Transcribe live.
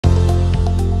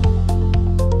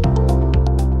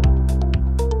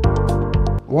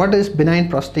What is benign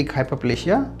prostatic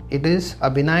hyperplasia? It is a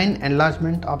benign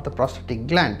enlargement of the prostatic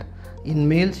gland in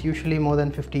males usually more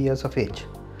than 50 years of age.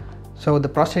 So the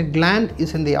prostate gland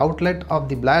is in the outlet of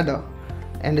the bladder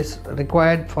and is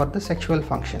required for the sexual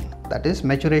function, that is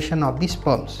maturation of the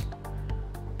sperms.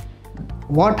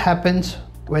 What happens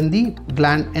when the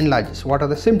gland enlarges? What are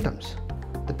the symptoms?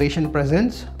 The patient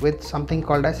presents with something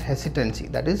called as hesitancy,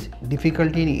 that is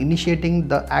difficulty in initiating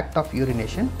the act of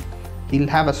urination. He will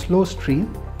have a slow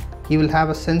stream, he will have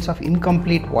a sense of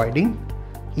incomplete voiding,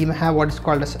 he may have what is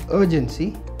called as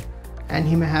urgency, and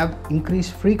he may have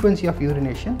increased frequency of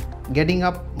urination, getting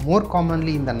up more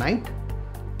commonly in the night,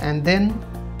 and then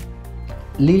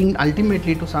leading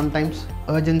ultimately to sometimes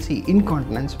urgency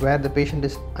incontinence, where the patient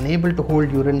is unable to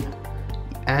hold urine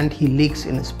and he leaks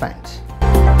in his pants.